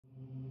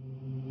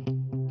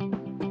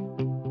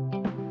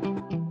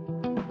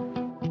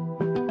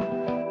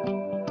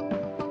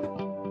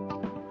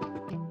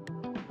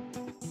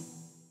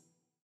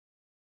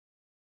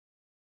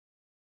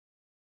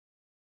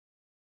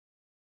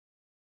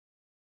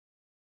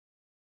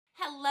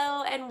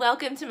Hello and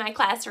welcome to my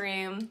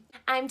classroom.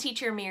 I'm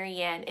teacher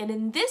Marianne, and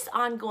in this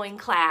ongoing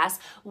class,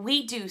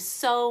 we do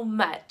so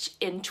much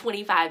in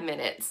 25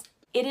 minutes.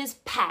 It is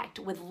packed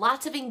with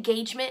lots of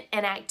engagement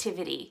and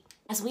activity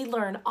as we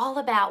learn all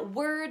about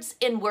words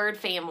in word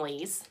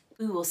families.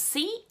 We will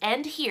see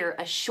and hear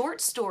a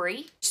short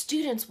story.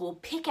 Students will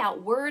pick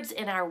out words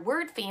in our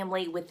word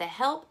family with the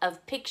help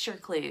of picture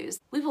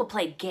clues. We will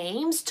play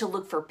games to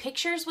look for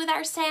pictures with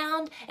our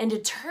sound and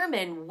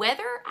determine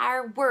whether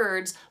our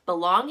words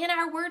belong in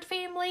our word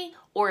family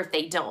or if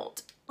they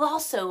don't. We'll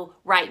also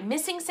write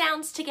missing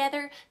sounds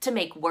together to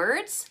make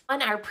words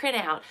on our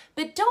printout.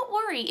 But don't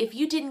worry if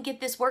you didn't get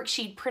this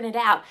worksheet printed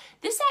out.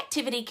 This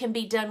activity can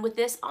be done with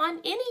this on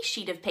any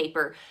sheet of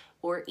paper,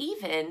 or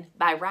even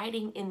by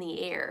writing in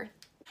the air.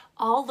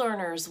 All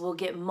learners will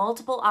get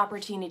multiple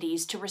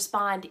opportunities to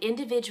respond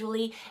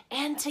individually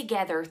and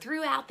together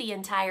throughout the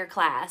entire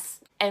class.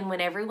 And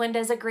when everyone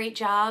does a great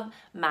job,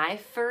 my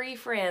furry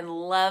friend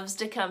loves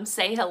to come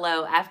say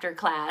hello after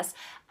class.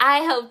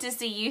 I hope to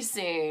see you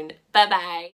soon. Bye-bye.